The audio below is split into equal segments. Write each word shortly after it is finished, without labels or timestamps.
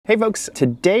Hey folks,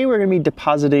 today we're going to be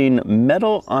depositing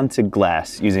metal onto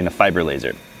glass using a fiber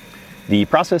laser. The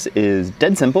process is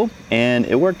dead simple and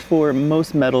it worked for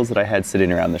most metals that I had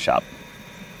sitting around the shop.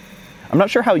 I'm not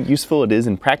sure how useful it is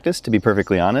in practice, to be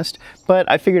perfectly honest, but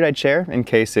I figured I'd share in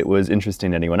case it was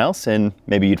interesting to anyone else and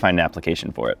maybe you'd find an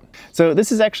application for it. So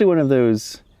this is actually one of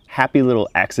those happy little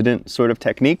accident sort of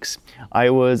techniques. I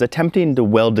was attempting to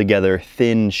weld together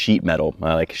thin sheet metal,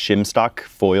 like shim stock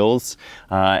foils,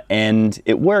 and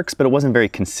it works, but it wasn't very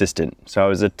consistent. So I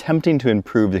was attempting to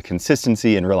improve the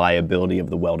consistency and reliability of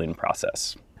the welding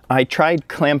process. I tried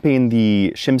clamping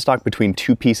the shim stock between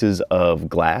two pieces of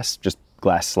glass, just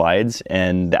glass slides,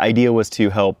 and the idea was to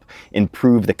help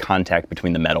improve the contact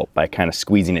between the metal by kind of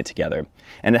squeezing it together.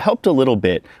 And it helped a little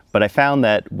bit, but I found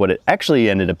that what it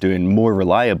actually ended up doing more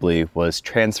reliably was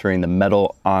transferring the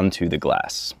metal onto the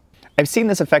glass. I've seen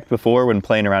this effect before when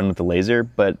playing around with the laser,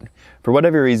 but for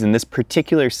whatever reason, this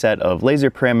particular set of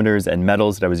laser parameters and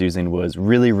metals that I was using was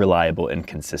really reliable and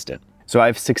consistent. So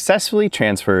I've successfully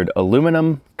transferred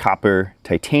aluminum, copper,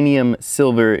 titanium,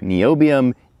 silver,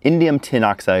 niobium, indium tin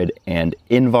oxide, and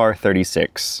invar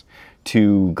 36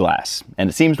 to glass, and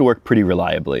it seems to work pretty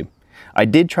reliably. I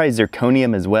did try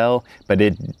zirconium as well, but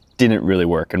it didn't really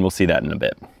work, and we'll see that in a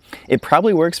bit. It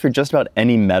probably works for just about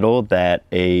any metal that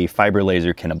a fiber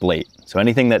laser can ablate. So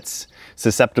anything that's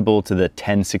susceptible to the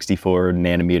 1064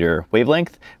 nanometer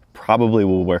wavelength probably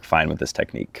will work fine with this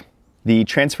technique. The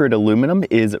transferred aluminum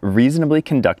is reasonably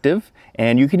conductive,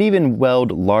 and you can even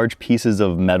weld large pieces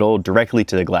of metal directly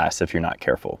to the glass if you're not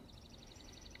careful.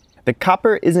 The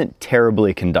copper isn't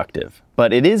terribly conductive,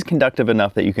 but it is conductive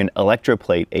enough that you can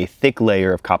electroplate a thick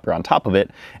layer of copper on top of it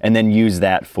and then use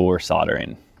that for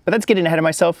soldering. But that's getting ahead of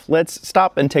myself. Let's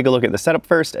stop and take a look at the setup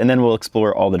first, and then we'll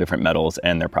explore all the different metals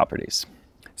and their properties.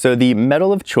 So the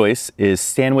metal of choice is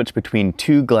sandwiched between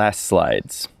two glass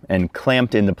slides and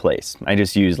clamped into place. I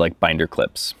just use like binder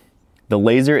clips. The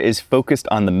laser is focused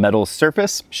on the metal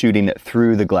surface, shooting it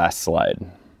through the glass slide.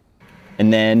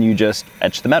 And then you just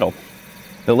etch the metal.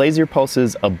 The laser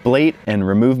pulses ablate and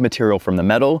remove material from the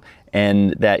metal,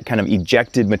 and that kind of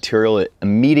ejected material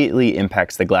immediately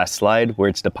impacts the glass slide where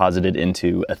it's deposited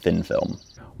into a thin film.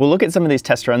 We'll look at some of these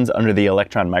test runs under the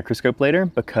electron microscope later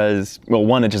because, well,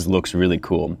 one, it just looks really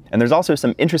cool. And there's also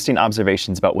some interesting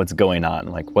observations about what's going on,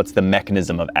 like what's the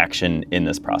mechanism of action in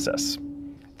this process.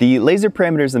 The laser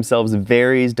parameters themselves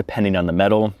varies depending on the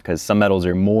metal, because some metals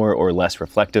are more or less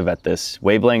reflective at this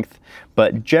wavelength,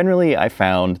 but generally I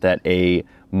found that a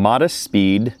modest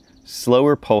speed,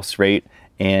 slower pulse rate,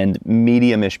 and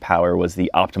medium-ish power was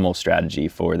the optimal strategy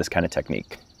for this kind of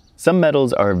technique. Some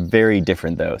metals are very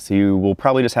different though, so you will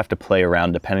probably just have to play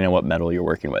around depending on what metal you're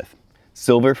working with.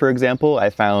 Silver, for example,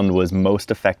 I found was most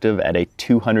effective at a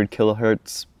 200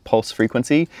 kilohertz pulse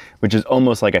frequency, which is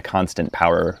almost like a constant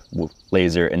power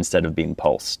laser instead of being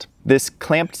pulsed. This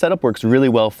clamped setup works really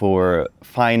well for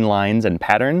fine lines and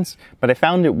patterns, but I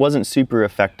found it wasn't super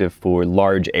effective for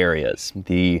large areas.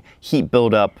 The heat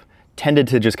buildup tended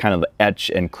to just kind of etch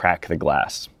and crack the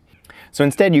glass. So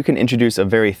instead you can introduce a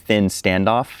very thin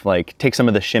standoff, like take some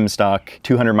of the shim stock,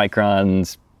 200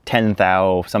 microns, 10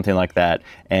 thou, something like that,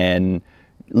 and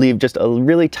leave just a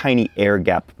really tiny air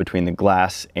gap between the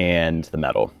glass and the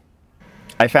metal.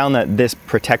 I found that this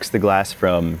protects the glass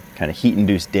from kind of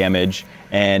heat-induced damage,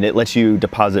 and it lets you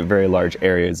deposit very large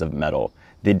areas of metal.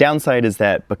 The downside is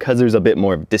that because there's a bit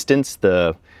more distance,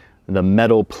 the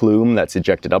metal plume that's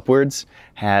ejected upwards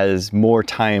has more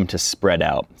time to spread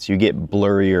out, so you get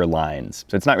blurrier lines.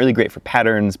 So it's not really great for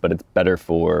patterns, but it's better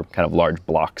for kind of large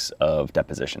blocks of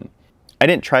deposition. I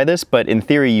didn't try this, but in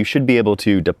theory you should be able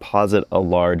to deposit a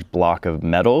large block of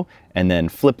metal and then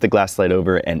flip the glass slide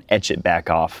over and etch it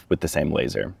back off with the same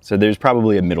laser. So there's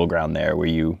probably a middle ground there where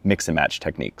you mix and match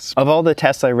techniques. Of all the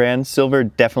tests I ran, silver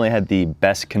definitely had the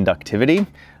best conductivity,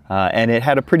 and it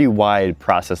had a pretty wide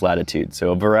process latitude,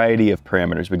 so a variety of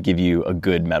parameters would give you a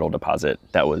good metal deposit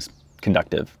that was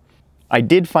conductive. I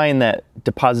did find that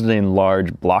depositing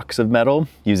large blocks of metal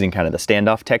using kind of the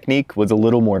standoff technique was a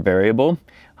little more variable.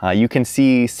 You can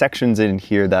see sections in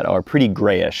here that are pretty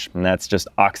grayish, and that's just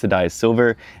oxidized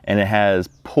silver, and it has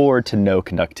poor to no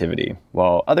conductivity,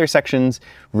 while other sections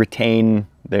retain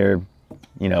their,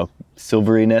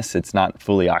 silveriness. It's not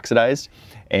fully oxidized,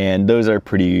 and those are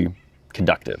pretty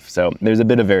conductive. So there's a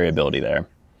bit of variability there.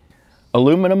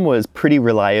 Aluminum was pretty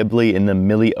reliably in the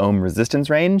milliohm resistance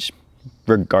range,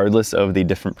 regardless of the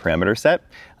different parameter set.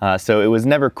 So it was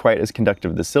never quite as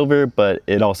conductive as silver, but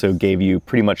it also gave you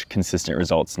pretty much consistent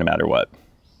results no matter what.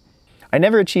 I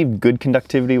never achieved good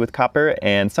conductivity with copper,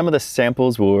 and some of the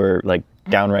samples were like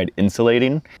downright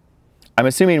insulating. I'm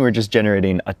assuming we're just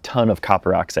generating a ton of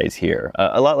copper oxides here,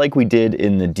 a lot like we did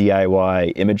in the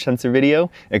DIY image sensor video,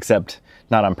 except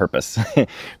not on purpose.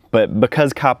 But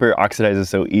because copper oxidizes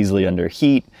so easily under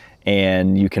heat,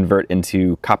 and you convert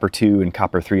into copper 2 and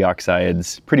copper 3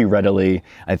 oxides pretty readily,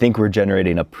 I think we're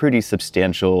generating a pretty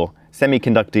substantial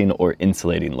semiconducting or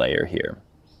insulating layer here.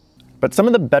 But some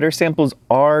of the better samples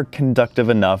are conductive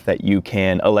enough that you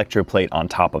can electroplate on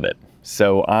top of it.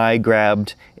 So I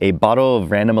grabbed a bottle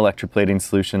of random electroplating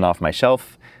solution off my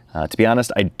shelf. To be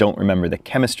honest, I don't remember the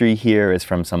chemistry here. It's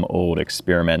from some old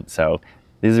experiment, so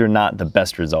these are not the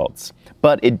best results.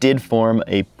 But it did form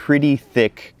a pretty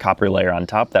thick copper layer on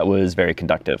top that was very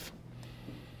conductive.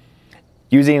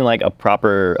 Using like a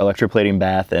proper electroplating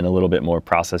bath and a little bit more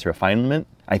process refinement,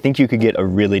 I think you could get a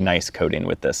really nice coating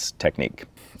with this technique.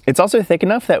 It's also thick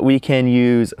enough that we can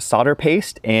use solder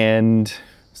paste and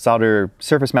solder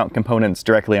surface mount components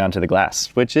directly onto the glass,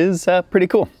 which is pretty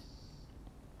cool.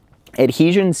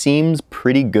 Adhesion seems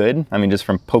pretty good. I mean, just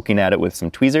from poking at it with some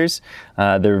tweezers,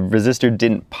 the resistor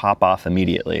didn't pop off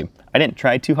immediately. I didn't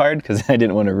try too hard because I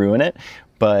didn't want to ruin it,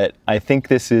 but I think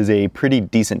this is a pretty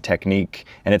decent technique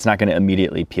and it's not going to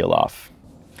immediately peel off.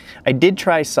 I did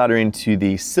try soldering to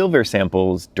the silver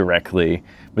samples directly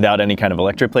without any kind of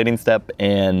electroplating step,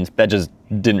 and that just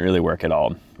didn't really work at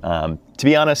all. To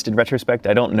be honest, in retrospect,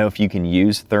 I don't know if you can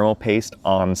use thermal paste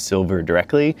on silver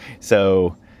directly,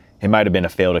 so it might have been a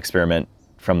failed experiment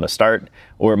from the start,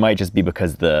 or it might just be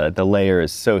because the layer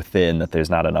is so thin that there's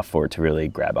not enough for it to really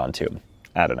grab onto.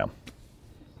 I don't know.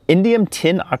 Indium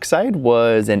tin oxide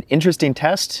was an interesting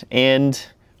test and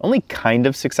only kind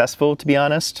of successful, to be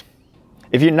honest.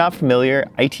 If you're not familiar,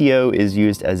 ITO is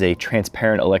used as a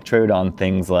transparent electrode on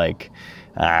things like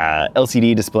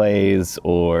LCD displays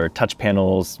or touch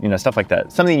panels, stuff like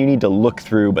that. Something you need to look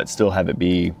through but still have it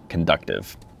be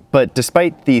conductive. But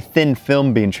despite the thin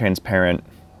film being transparent,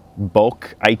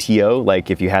 bulk ITO, like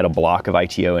if you had a block of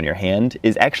ITO in your hand,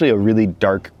 is actually a really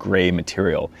dark gray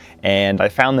material. And I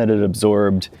found that it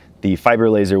absorbed the fiber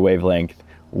laser wavelength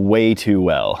way too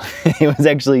well. It was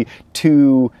actually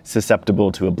too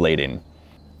susceptible to ablating.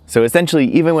 So essentially,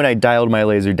 even when I dialed my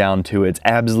laser down to its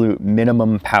absolute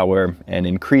minimum power and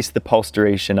increased the pulse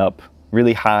duration up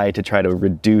really high to try to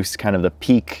reduce kind of the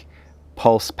peak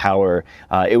pulse power,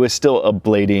 it was still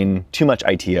ablating too much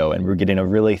ITO, and we're getting a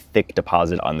really thick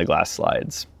deposit on the glass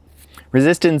slides.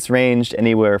 Resistance ranged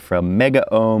anywhere from mega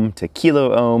ohm to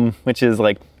kilo ohm, which is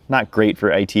like not great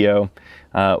for ITO.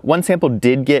 One sample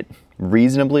did get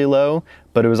reasonably low,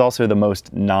 but it was also the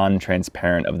most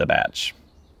non-transparent of the batch.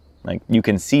 Like, you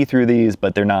can see through these,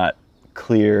 but they're not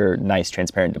clear, nice,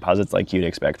 transparent deposits like you'd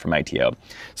expect from ITO.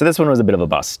 So this one was a bit of a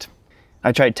bust.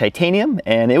 I tried titanium,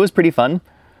 and it was pretty fun.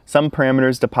 Some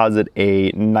parameters deposit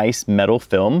a nice metal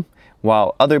film,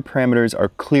 while other parameters are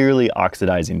clearly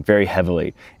oxidizing very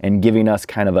heavily and giving us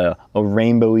kind of a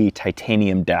rainbowy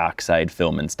titanium dioxide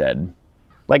film instead.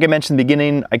 Like I mentioned in the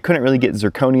beginning, I couldn't really get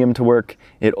zirconium to work.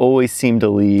 It always seemed to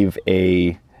leave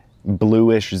a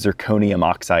bluish zirconium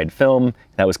oxide film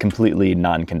that was completely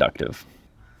non-conductive.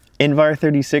 Invar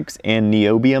 36 and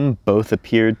niobium both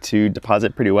appeared to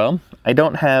deposit pretty well. I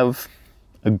don't have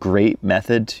a great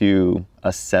method to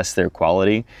assess their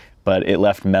quality, but it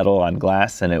left metal on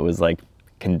glass and it was like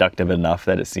conductive enough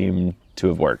that it seemed to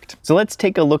have worked. So let's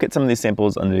take a look at some of these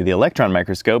samples under the electron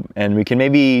microscope, and we can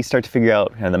maybe start to figure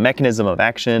out kind of the mechanism of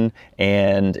action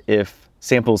and if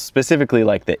samples specifically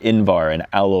like the invar and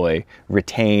alloy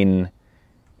retain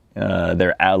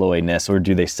their alloyness, or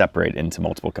do they separate into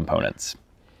multiple components.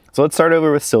 So let's start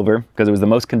over with silver because it was the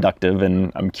most conductive,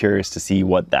 and I'm curious to see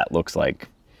what that looks like.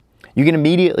 You can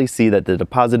immediately see that the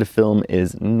deposited film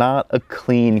is not a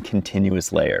clean,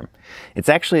 continuous layer. It's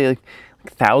actually like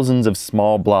thousands of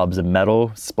small blobs of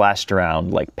metal splashed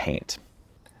around like paint.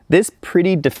 This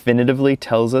pretty definitively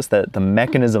tells us that the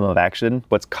mechanism of action,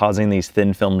 what's causing these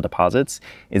thin film deposits,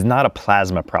 is not a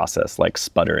plasma process like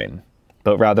sputtering,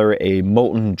 but rather a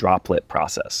molten droplet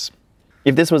process.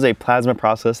 If this was a plasma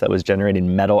process that was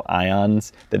generating metal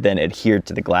ions that then adhered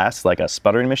to the glass like a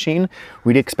sputtering machine,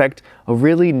 we'd expect a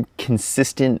really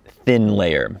consistent thin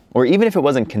layer. Or even if it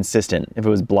wasn't consistent, if it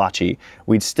was blotchy,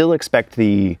 we'd still expect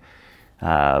the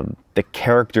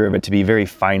character of it to be very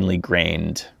finely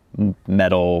grained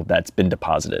metal that's been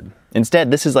deposited. Instead,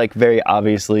 this is like very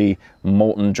obviously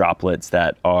molten droplets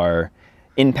that are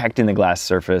impacting the glass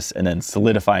surface and then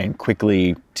solidifying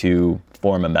quickly to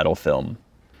form a metal film.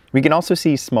 We can also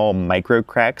see small micro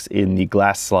cracks in the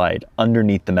glass slide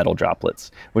underneath the metal droplets,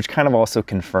 which kind of also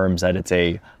confirms that it's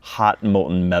a hot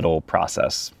molten metal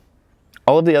process.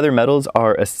 All of the other metals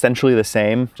are essentially the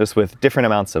same, just with different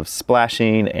amounts of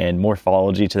splashing and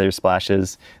morphology to their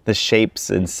splashes. The shapes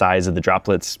and size of the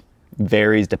droplets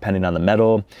varies depending on the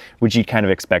metal, which you kind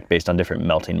of expect based on different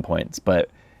melting points, but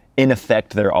in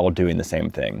effect, they're all doing the same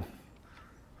thing.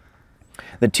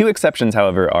 The two exceptions,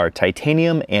 however, are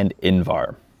titanium and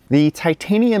invar. The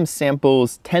titanium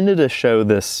samples tended to show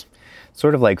this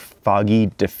sort of like foggy,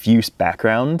 diffuse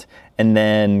background, and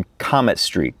then comet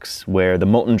streaks, where the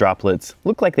molten droplets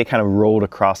look like they kind of rolled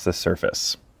across the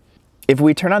surface. If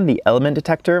we turn on the element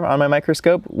detector on my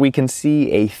microscope, we can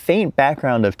see a faint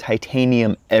background of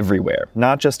titanium everywhere,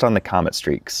 not just on the comet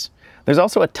streaks. There's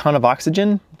also a ton of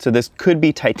oxygen, so this could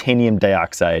be titanium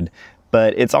dioxide,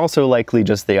 but it's also likely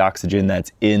just the oxygen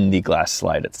that's in the glass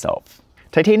slide itself.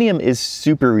 Titanium is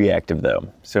super reactive though,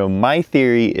 so my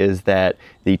theory is that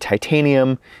the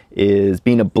titanium is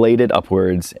being ablated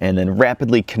upwards and then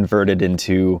rapidly converted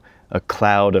into a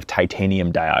cloud of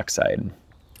titanium dioxide,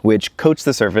 which coats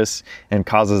the surface and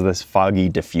causes this foggy,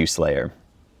 diffuse layer.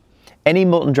 Any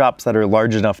molten drops that are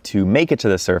large enough to make it to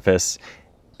the surface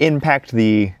impact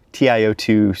the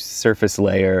TiO2 surface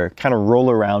layer, kind of roll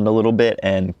around a little bit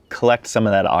and collect some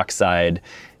of that oxide,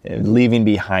 leaving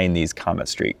behind these comet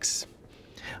streaks.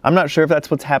 I'm not sure if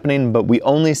that's what's happening, but we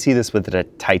only see this with the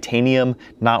titanium,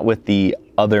 not with the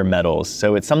other metals.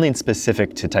 So it's something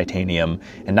specific to titanium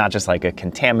and not just like a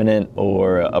contaminant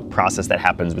or a process that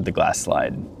happens with the glass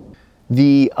slide.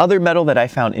 The other metal that I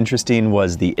found interesting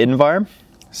was the invar.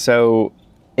 So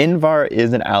invar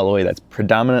is an alloy that's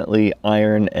predominantly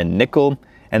iron and nickel,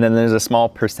 and then there's a small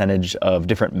percentage of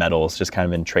different metals just kind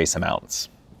of in trace amounts.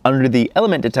 Under the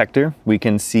element detector, we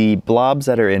can see blobs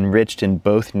that are enriched in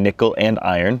both nickel and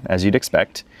iron, as you'd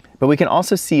expect, but we can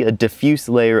also see a diffuse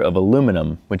layer of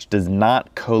aluminum, which does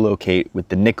not co-locate with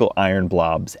the nickel iron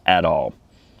blobs at all.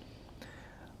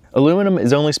 Aluminum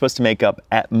is only supposed to make up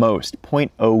at most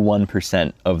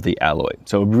 0.01% of the alloy,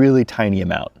 so a really tiny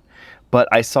amount. But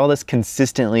I saw this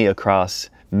consistently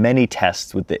across many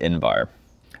tests with the invar.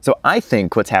 So I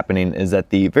think what's happening is that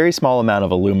the very small amount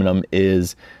of aluminum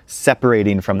is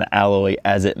separating from the alloy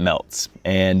as it melts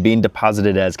and being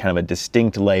deposited as kind of a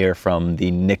distinct layer from the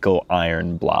nickel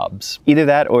iron blobs. Either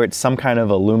that or it's some kind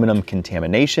of aluminum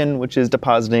contamination which is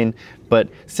depositing, but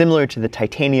similar to the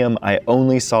titanium, I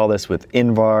only saw this with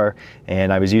invar,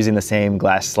 and I was using the same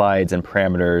glass slides and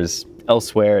parameters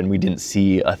elsewhere and we didn't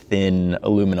see a thin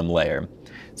aluminum layer.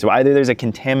 So either there's a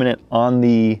contaminant on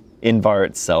the invar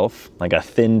itself, like a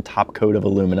thin top coat of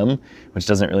aluminum, which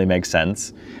doesn't really make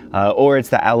sense, or it's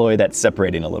the alloy that's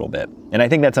separating a little bit. And I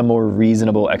think that's a more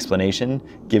reasonable explanation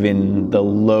given the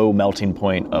low melting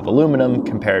point of aluminum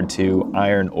compared to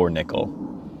iron or nickel.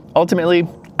 Ultimately,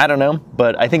 I don't know,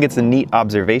 but I think it's a neat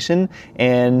observation,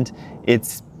 and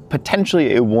it's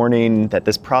potentially a warning that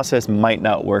this process might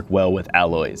not work well with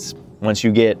alloys. Once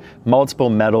you get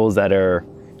multiple metals that are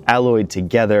alloyed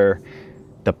together,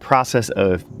 the process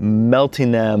of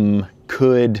melting them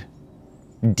could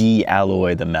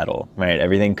de-alloy the metal, right?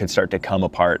 Everything could start to come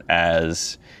apart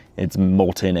as it's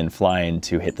molten and flying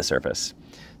to hit the surface.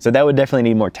 So that would definitely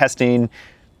need more testing.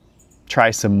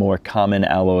 Try some more common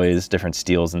alloys, different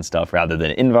steels and stuff, rather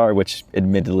than invar, which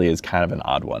admittedly is kind of an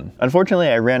odd one. Unfortunately,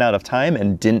 I ran out of time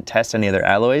and didn't test any other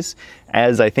alloys.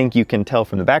 As I think you can tell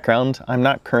from the background, I'm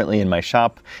not currently in my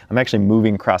shop. I'm actually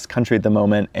moving cross country at the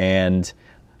moment, and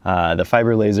the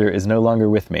fiber laser is no longer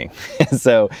with me.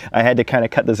 So I had to kind of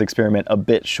cut this experiment a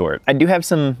bit short. I do have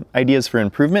some ideas for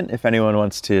improvement if anyone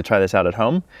wants to try this out at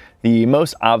home. The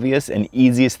most obvious and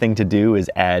easiest thing to do is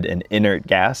add an inert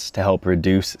gas to help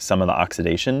reduce some of the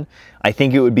oxidation. I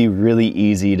think it would be really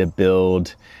easy to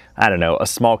build, I don't know, a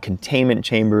small containment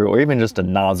chamber or even just a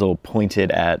nozzle pointed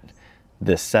at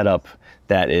this setup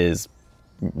that is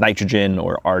nitrogen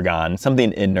or argon,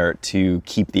 something inert to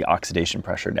keep the oxidation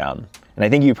pressure down. And I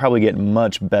think you probably get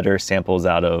much better samples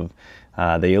out of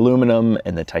the aluminum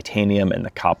and the titanium and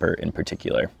the copper in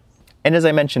particular. And as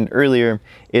I mentioned earlier,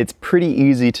 it's pretty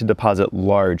easy to deposit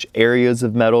large areas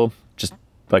of metal, just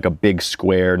like a big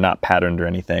square, not patterned or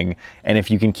anything. And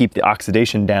if you can keep the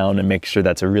oxidation down and make sure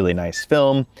that's a really nice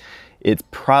film, it's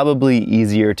probably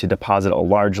easier to deposit a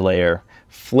large layer,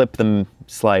 flip them,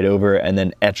 slide over, and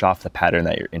then etch off the pattern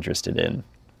that you're interested in,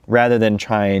 rather than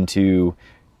trying to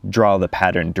draw the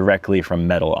pattern directly from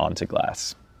metal onto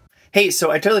glass. Hey,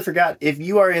 so I totally forgot, if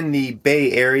you are in the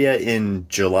Bay Area in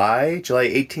July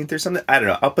 18th or something, I don't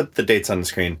know, I'll put the dates on the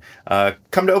screen.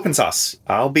 Come to Open Sauce.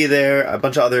 I'll be there, a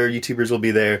bunch of other YouTubers will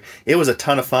be there. It was a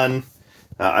ton of fun.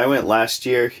 I went last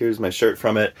year, here's my shirt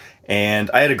from it, and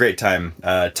I had a great time.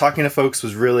 Talking to folks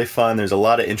was really fun. There's a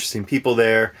lot of interesting people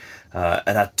there.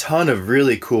 and a ton of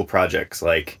really cool projects,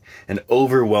 like an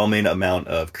overwhelming amount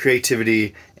of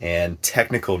creativity and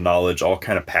technical knowledge all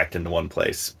kind of packed into one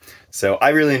place. So I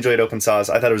really enjoyed Open Sauce.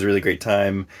 I thought it was a really great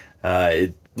time.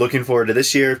 Looking forward to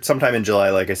this year, sometime in July,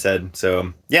 like I said.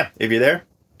 So yeah, if you're there,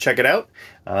 check it out.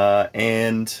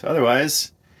 And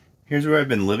otherwise, here's where I've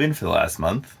been living for the last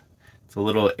month. It's a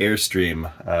little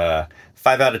Airstream.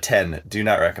 5 out of 10. Do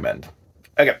not recommend.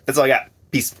 Okay, that's all I got.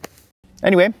 Peace.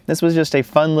 Anyway, this was just a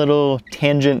fun little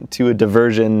tangent to a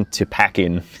diversion to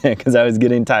packing because I was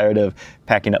getting tired of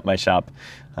packing up my shop.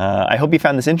 I hope you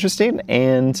found this interesting,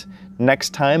 and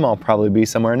next time I'll probably be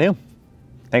somewhere new.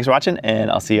 Thanks for watching,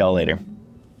 and I'll see y'all later.